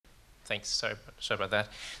Thanks. Sorry about that.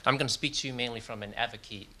 I'm going to speak to you mainly from an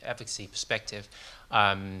advocacy perspective.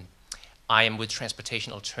 I am with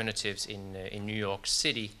Transportation Alternatives in New York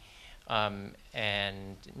City,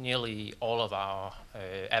 and nearly all of our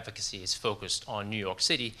advocacy is focused on New York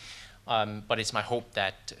City. But it's my hope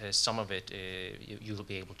that some of it you will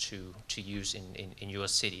be able to use in your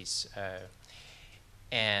cities.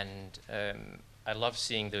 And I love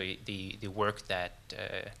seeing the work that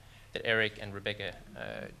Eric and Rebecca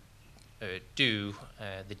do,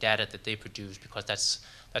 the data that they produce, because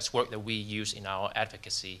that's work that we use in our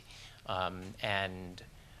advocacy. And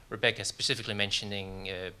Rebecca specifically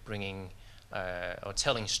mentioning bringing or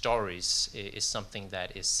telling stories is something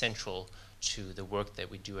that is central to the work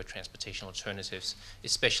that we do at Transportation Alternatives,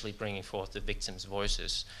 especially bringing forth the victims'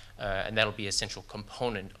 voices. And that'll be a central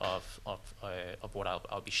component of what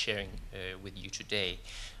I'll be sharing with you today.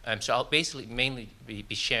 So I'll basically mainly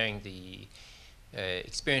be sharing the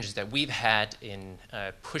experiences that we've had in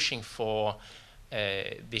pushing for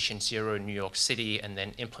Vision Zero in New York City and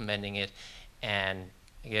then implementing it, and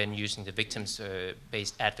again using the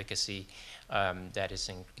victims-based advocacy that is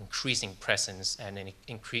an increasing presence and an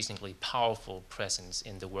increasingly powerful presence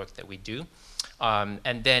in the work that we do.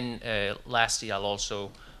 And then lastly, I'll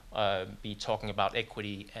also be talking about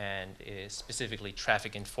equity and specifically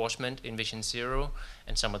traffic enforcement in Vision Zero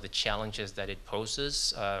and some of the challenges that it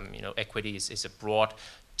poses. Equity is a broad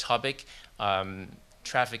topic.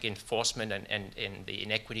 Traffic enforcement and the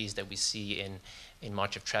inequities that we see in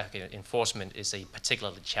much of traffic enforcement is a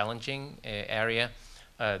particularly challenging area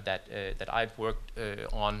that I've worked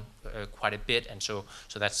on quite a bit, and so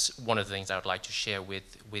that's one of the things I would like to share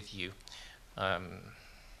with you. I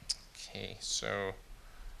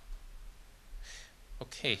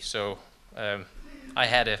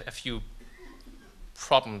had a few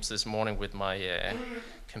problems this morning with my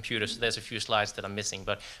computer, so there's a few slides that I'm missing,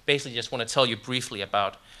 but basically just want to tell you briefly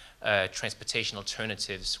about Transportation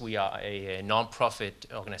Alternatives. We are a non-profit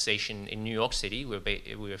organization in New York City. We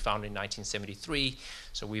were founded in 1973,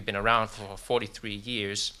 so we've been around for 43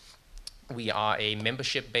 years. We are a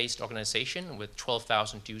membership-based organization with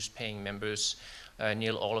 12,000 dues-paying members,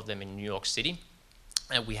 nearly all of them in New York City.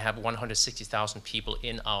 And we have 160,000 people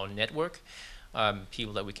in our network,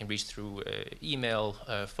 people that we can reach through email,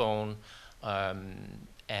 phone,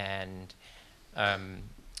 and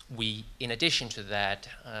we, in addition to that,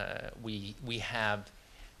 we have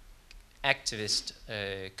activist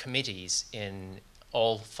committees in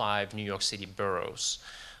all 5 New York City boroughs.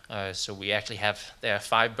 So we actually have, there are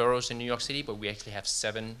 5 boroughs in New York City, but we actually have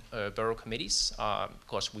 7 borough committees. Of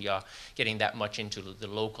course, we are getting that much into the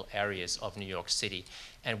local areas of New York City.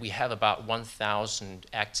 And we have about 1,000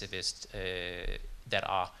 activists that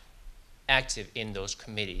are active in those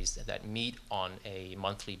committees that meet on a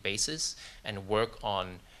monthly basis and work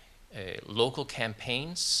on local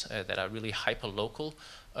campaigns that are really hyper-local,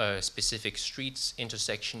 specific streets,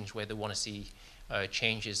 intersections where they want to see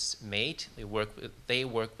changes made. They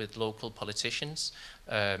work with local politicians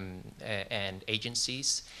and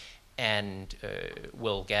agencies, and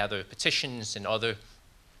will gather petitions and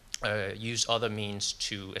use other means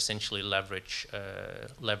to essentially leverage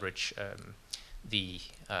the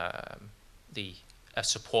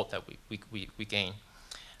support that we gain.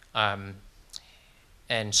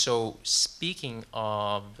 And so, speaking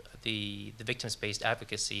of the victims-based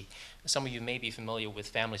advocacy, some of you may be familiar with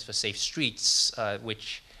Families for Safe Streets,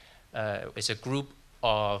 which is a group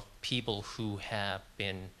of people who have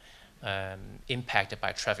been impacted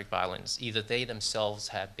by traffic violence. Either they themselves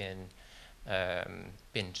have been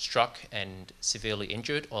struck and severely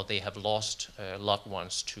injured, or they have lost loved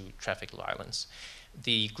ones to traffic violence.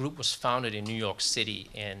 The group was founded in New York City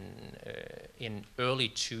in early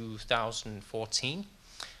 2014.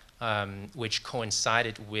 Which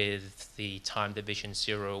coincided with the time that Vision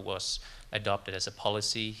Zero was adopted as a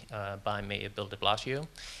policy by Mayor Bill de Blasio.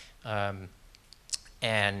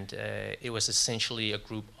 And it was essentially a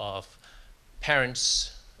group of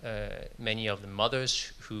parents, many of them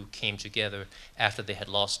mothers, who came together after they had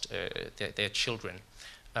lost their children.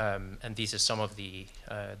 And these are some of the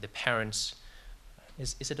parents.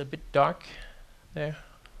 Is it a bit dark there?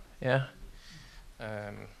 Yeah.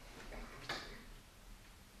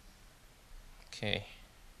 Okay,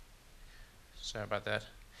 sorry about that.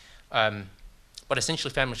 But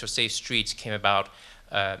essentially, Families for Safe Streets came about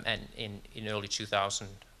and in early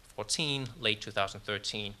 2014, late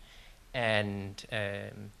 2013, and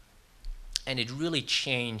it really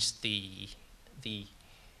changed the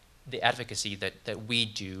advocacy that we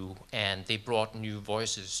do, and they brought new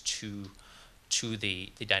voices to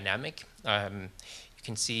the dynamic. You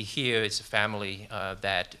can see here is a family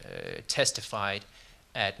that testified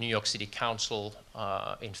at New York City Council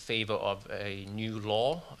in favor of a new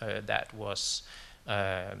law um, that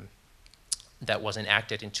was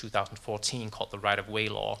enacted in 2014 called the Right-of-Way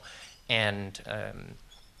Law, and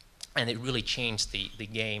it really changed the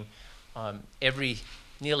game. Um, every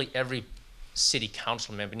Nearly every city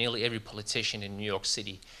council member, nearly every politician in New York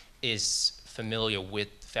City is familiar with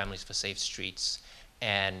Families for Safe Streets,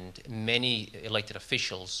 and many elected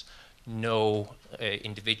officials know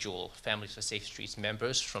individual Families for Safe Streets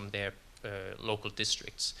members from their local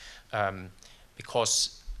districts,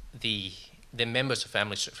 because the members of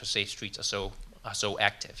Families for Safe Streets are so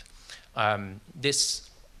active. This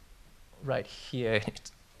right here,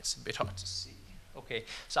 it's a bit hard to see. Okay,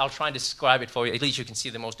 so I'll try and describe it for you. At least you can see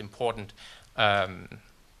the most important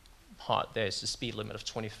part. There's the speed limit of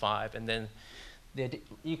 25, and then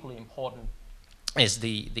equally important is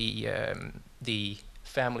the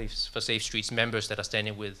Families for Safe Streets members that are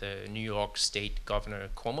standing with New York State Governor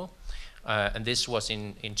Cuomo. And this was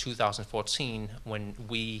in 2014 when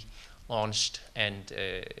we launched and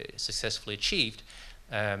successfully achieved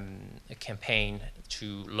a campaign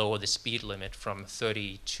to lower the speed limit from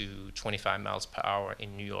 30 to 25 miles per hour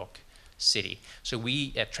in New York City. So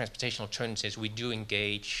we at Transportation Alternatives, we do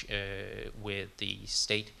engage with the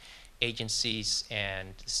state agencies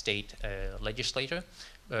and state legislature,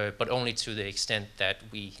 but only to the extent that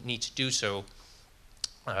we need to do so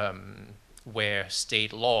where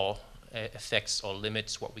state law affects or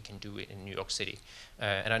limits what we can do in New York City.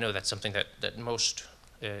 And I know that's something that most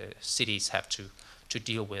cities have to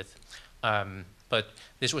deal with. But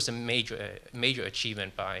this was a major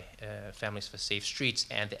achievement by Families for Safe Streets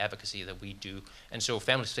and the advocacy that we do. And so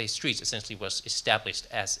Families for Safe Streets essentially was established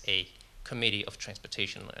as a committee of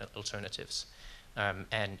transportation alternatives.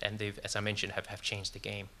 And they've, as I mentioned, have changed the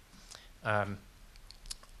game.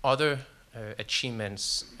 Other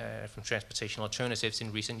achievements from transportation alternatives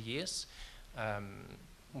in recent years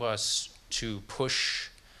was to push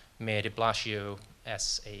Mayor de Blasio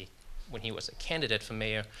when he was a candidate for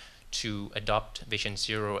mayor, to adopt Vision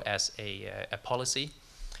Zero as a policy,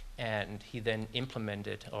 and he then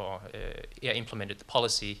implemented the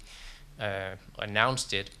policy,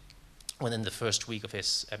 announced it within the first week of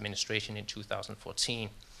his administration in 2014,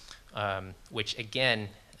 which again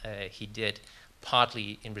he did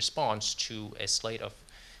partly in response to a slate of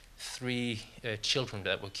 3 children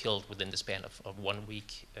that were killed within the span of 1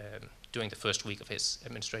 week during the first week of his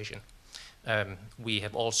administration. We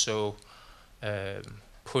have also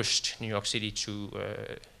pushed New York City to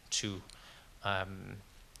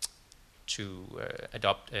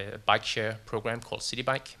adopt a bike share program called City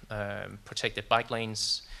Bike, protected bike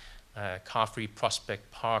lanes, car-free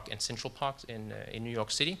Prospect Park and Central Park in New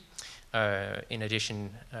York City, in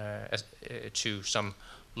addition to some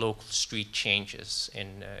local street changes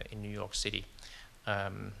in New York City.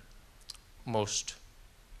 Most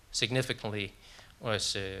significantly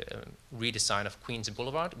was a redesign of Queens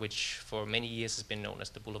Boulevard, which for many years has been known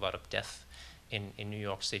as the Boulevard of Death in New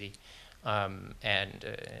York City, and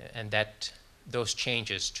that those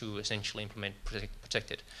changes to essentially implement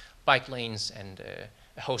protected bike lanes and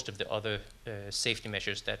a host of the other safety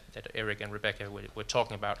measures that Eric and Rebecca were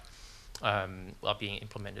talking about are being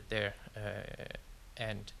implemented there,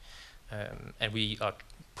 and we are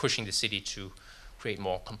pushing the city to create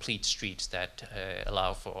more complete streets that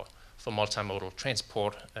allow for multimodal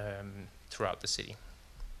transport throughout the city.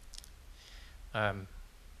 And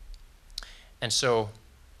so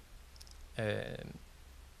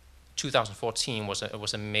 2014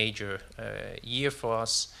 was a major year for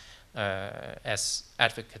us as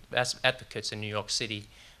advocates in New York City.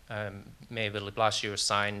 Mayor de Blasio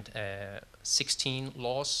signed 16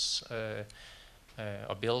 laws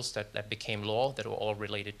or bills that became law that were all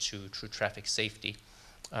related to traffic safety.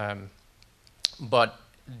 But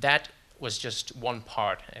that was just one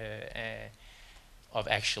part of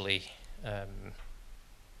actually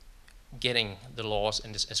getting the laws,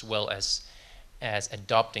 and as well as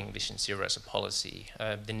adopting Vision Zero as a policy.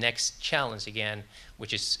 The next challenge, again,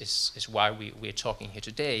 which is why we're talking here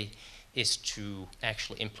today, is to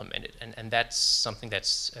actually implement it, and that's something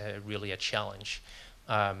that's really a challenge.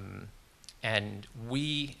 And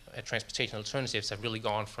we at Transportation Alternatives have really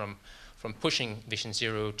gone from pushing Vision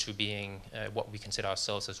Zero to being what we consider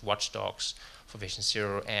ourselves as watchdogs for Vision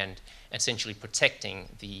Zero, and essentially protecting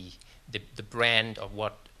the brand of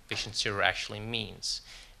what Vision Zero actually means.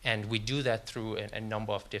 And we do that through a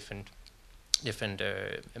number of different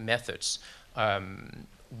methods.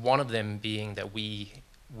 One of them being that we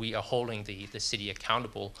are holding the city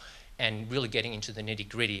accountable and really getting into the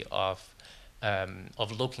nitty-gritty of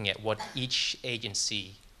looking at what each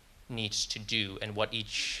agency needs to do and what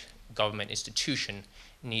each government institution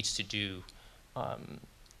needs to do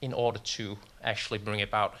in order to actually bring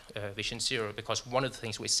about Vision Zero. Because one of the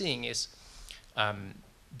things we're seeing is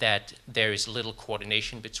that there is little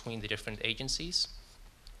coordination between the different agencies.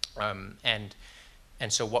 And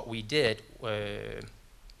so what we did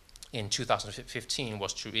in 2015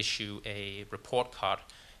 was to issue a report card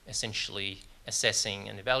essentially assessing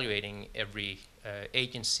and evaluating every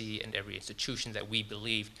agency and every institution that we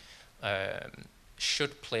believed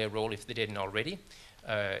should play a role, if they didn't already,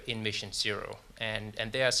 in Mission Zero. And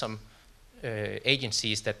there are some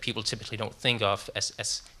agencies that people typically don't think of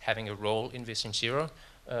as having a role in Vision Zero,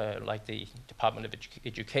 like the Department of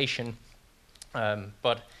Education.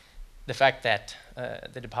 But the fact that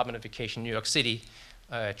the Department of Education in New York City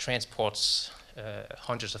transports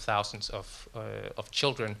hundreds of thousands of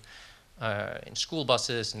children in school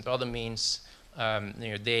buses and other means,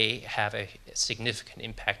 they have a significant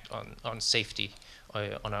impact on safety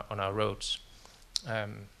on our roads.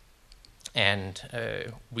 And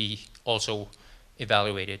we also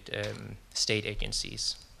evaluated state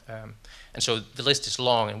agencies. And so the list is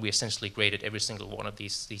long, and we essentially graded every single one of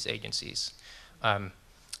these agencies.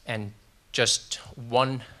 And just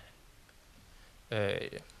one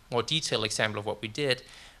more detailed example of what we did,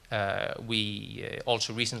 we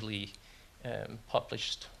also recently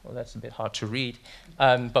published, well, that's a bit hard to read,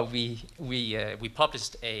 but we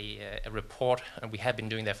published a report, and we have been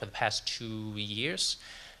doing that for the past 2 years,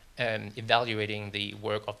 evaluating the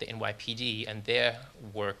work of the NYPD and their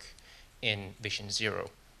work in Vision Zero.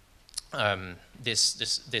 The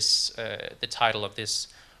title of this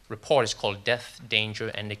report is called Death, Danger,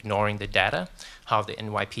 and Ignoring the Data, How the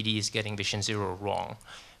NYPD is Getting Vision Zero Wrong.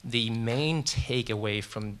 The main takeaway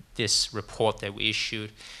from this report that we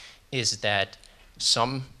issued is that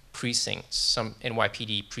some precincts, some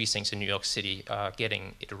NYPD precincts in New York City are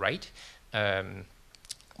getting it right,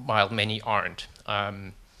 while many aren't.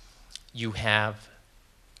 There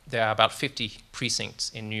are about 50 precincts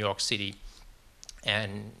in New York City,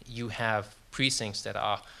 and you have precincts that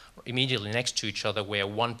are immediately next to each other, where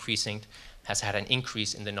one precinct has had an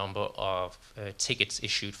increase in the number of tickets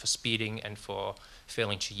issued for speeding and for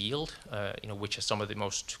failing to yield, which are some of the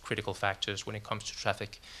most critical factors when it comes to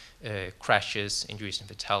traffic crashes, injuries, and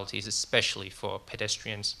fatalities, especially for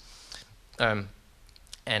pedestrians.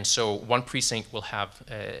 And so one precinct will have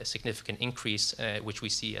a significant increase, which we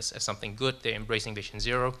see as something good. They're embracing Vision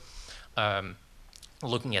Zero,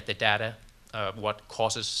 looking at the data, what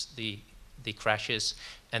causes the crashes,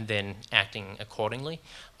 and then acting accordingly.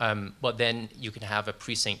 But then you can have a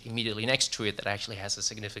precinct immediately next to it that actually has a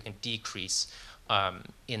significant decrease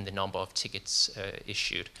in the number of tickets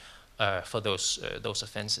issued for those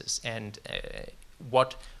offenses. And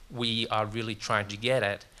what we are really trying to get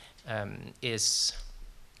at is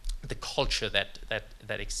the culture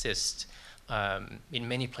that exists in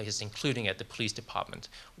many places, including at the police department,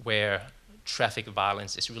 where traffic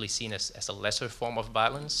violence is really seen as a lesser form of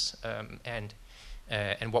violence. And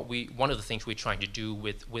one of the things we're trying to do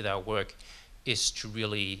with our work is to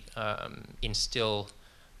really instill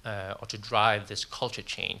or to drive this culture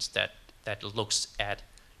change that looks at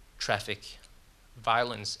traffic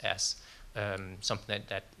violence as something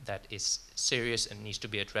that is serious and needs to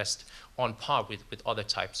be addressed on par with other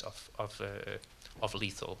types of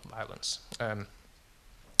lethal violence.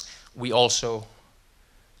 We also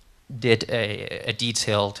did a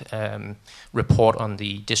detailed report on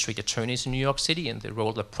the district attorneys in New York City and the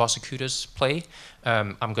role that prosecutors play.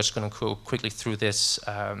 I'm just going to go quickly through this.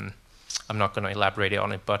 I'm not going to elaborate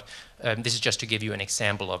on it, but this is just to give you an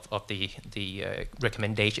example of the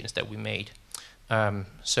recommendations that we made.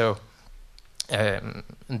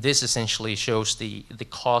 This essentially shows the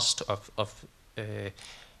cost of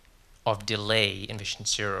delay in Vision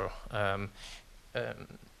Zero,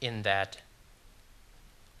 in that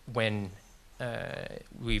when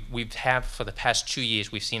we've had for the past 2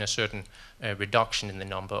 years, we've seen a certain reduction in the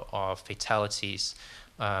number of fatalities,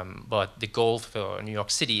 but the goal for New York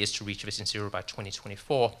City is to reach Vision Zero by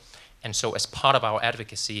 2024. And so as part of our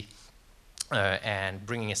advocacy and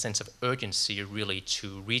bringing a sense of urgency really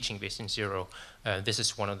to reaching Vision Zero, this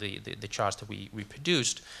is one of the charts that we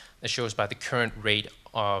produced that shows by the current rate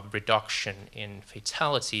of reduction in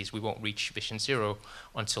fatalities, we won't reach Vision Zero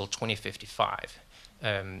until 2055.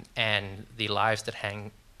 And the lives that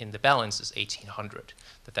hang in the balance is 1,800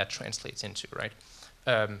 that translates into, right?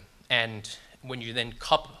 And when you then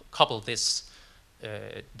couple this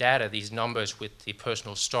data, these numbers, with the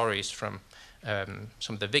personal stories from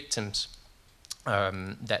some of the victims,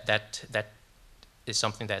 that is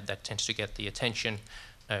something that tends to get the attention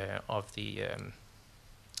of the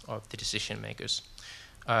decision makers.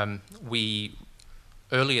 We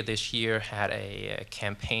earlier this year had a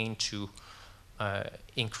campaign to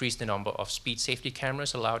increase the number of speed safety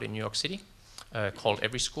cameras allowed in New York City, called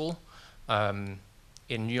Every School. In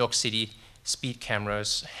New York City, speed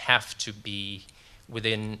cameras have to be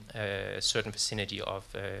within a certain vicinity of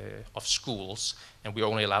schools, and we're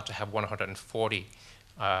only allowed to have 140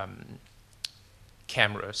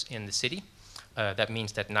 cameras in the city. That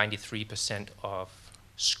means that 93% of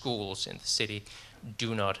schools in the city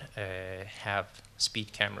do not have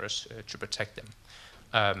speed cameras to protect them.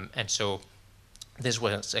 And so this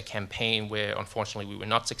was a campaign where, unfortunately, we were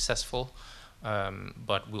not successful,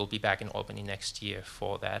 but we'll be back in Albany next year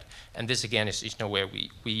for that. And this, again, is where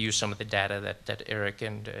we use some of the data that Eric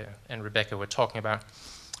and Rebecca were talking about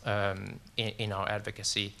in our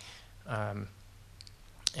advocacy. One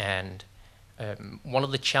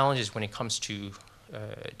of the challenges when it comes to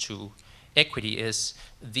equity is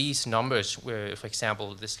these numbers where, for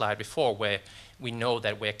example, the slide before, where we know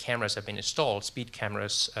that where cameras have been installed, speed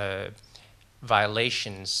cameras,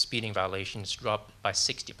 speeding violations drop by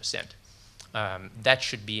 60%. That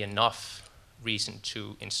should be enough reason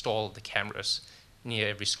to install the cameras near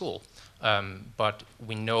every school. But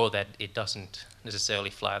we know that it doesn't necessarily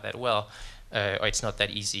fly that well, or it's not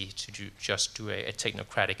that easy to just do a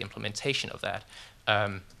technocratic implementation of that.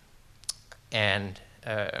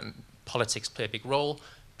 Politics play a big role.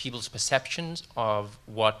 People's perceptions of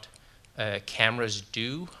what cameras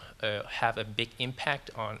do have a big impact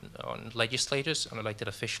on legislators, on elected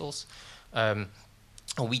officials.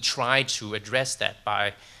 We try to address that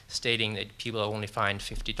by stating that people are only fined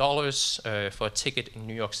 $50 for a ticket in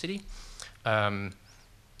New York City. There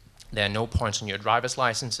are no points on your driver's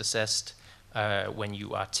license assessed when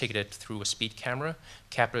you are ticketed through a speed camera.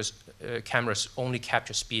 Cameras only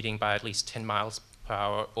capture speeding by at least 10 miles per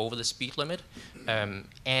hour over the speed limit.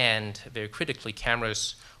 And very critically,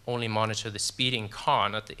 cameras only monitor the speeding car,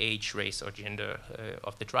 not the age, race, or gender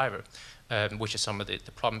of the driver, which are some of the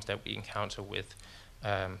problems that we encounter with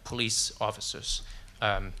police officers.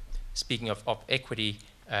 Speaking of equity,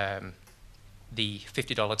 the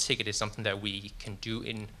 $50 ticket is something that we can do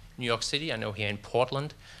in New York City. I know here in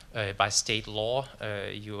Portland, by state law,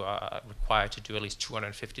 you are required to do at least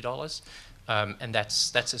 $250, and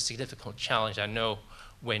that's a significant challenge. I know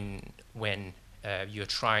when you're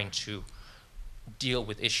trying to deal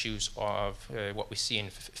with issues of what we see in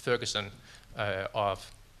Ferguson,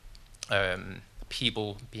 of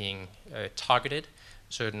people being targeted,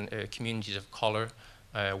 certain communities of color,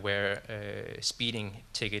 where speeding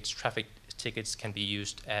tickets, traffic tickets can be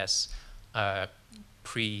used as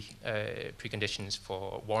preconditions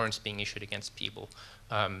for warrants being issued against people,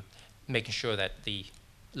 making sure that the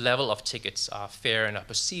level of tickets are fair and are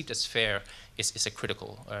perceived as fair is a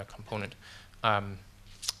critical component.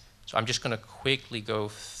 So I'm just going to quickly go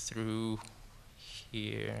through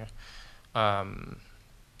here.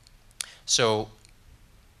 So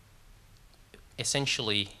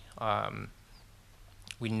essentially,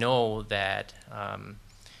 we know that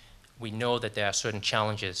there are certain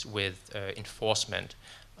challenges with enforcement,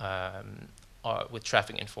 with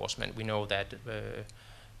traffic enforcement. We know that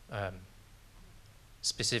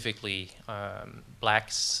specifically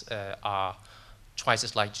blacks are twice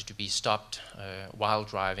as likely to be stopped while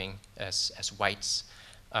driving as whites,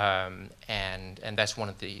 and that's one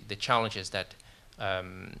of the challenges that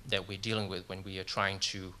we're dealing with when we are trying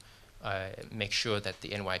to make sure that the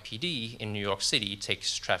NYPD in New York City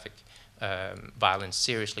takes traffic violence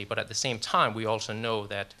seriously. But at the same time, we also know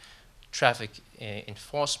that traffic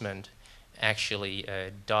enforcement actually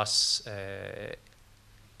does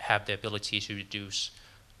have the ability to reduce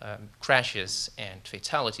crashes and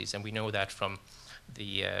fatalities, and we know that from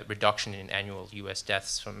the reduction in annual U.S.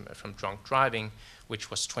 deaths from drunk driving, which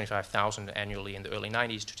was 25,000 annually in the early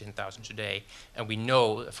 90s to 10,000 today. And we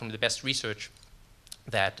know from the best research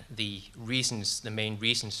that the main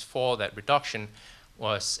reasons for that reduction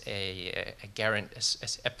was a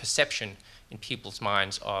perception in people's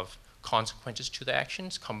minds of consequences to their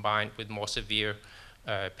actions, combined with more severe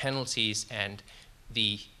penalties, and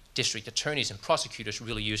the district attorneys and prosecutors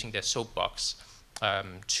really using their soapbox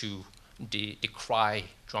to decry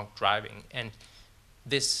drunk driving. And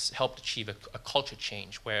this helped achieve a culture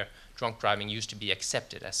change where drunk driving used to be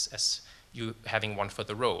accepted as you having one for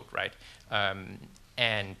the road, right?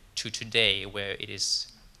 And to today, where it is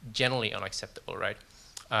generally unacceptable, right?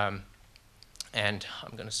 And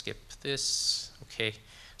I'm going to skip this. Okay.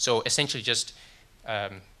 So essentially, just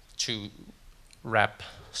to wrap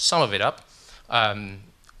some of it up,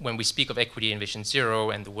 when we speak of equity in Vision Zero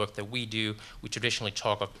and the work that we do, we traditionally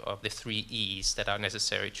talk of the 3 E's that are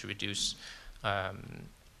necessary to reduce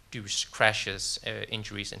reduce crashes,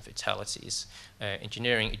 injuries, and fatalities,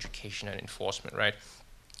 engineering, education, and enforcement, right?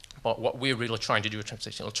 But what we're really trying to do with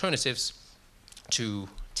transportation alternatives to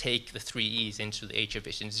take the 3 E's into the age of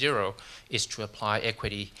Vision Zero is to apply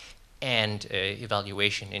equity and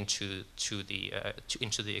evaluation into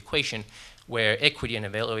the equation, where equity and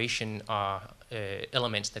evaluation are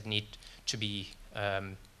elements that need to be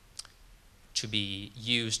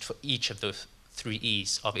used for each of the 3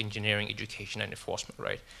 E's of engineering, education, and enforcement,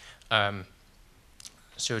 right?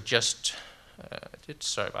 So just,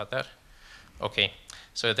 sorry about that. Okay,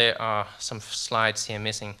 so there are some slides here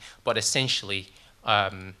missing, but essentially,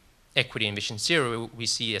 equity in Vision Zero we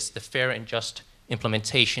see as the fair and just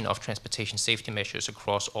implementation of transportation safety measures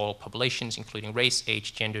across all populations, including race,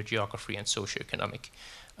 age, gender, geography, and socioeconomic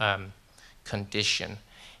condition.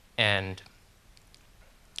 And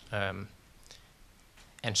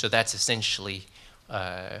so that's essentially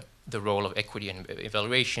the role of equity and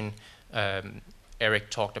evaluation.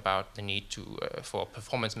 Eric talked about the need for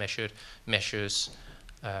performance measures,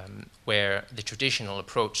 where the traditional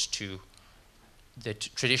approach to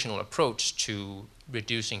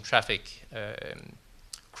reducing traffic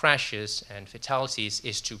crashes and fatalities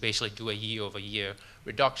is to basically do a year-over-year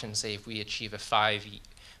reduction. Say if we achieve a 5%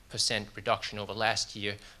 reduction over last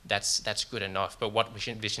year, that's good enough. But what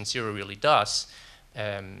Vision Zero really does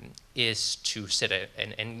is to set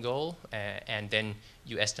an end goal, and then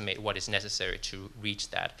you estimate what is necessary to reach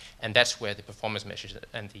that. And that's where the performance measures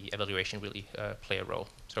and the evaluation really play a role.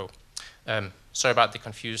 So sorry about the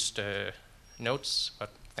confused notes, but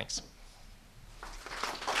thanks.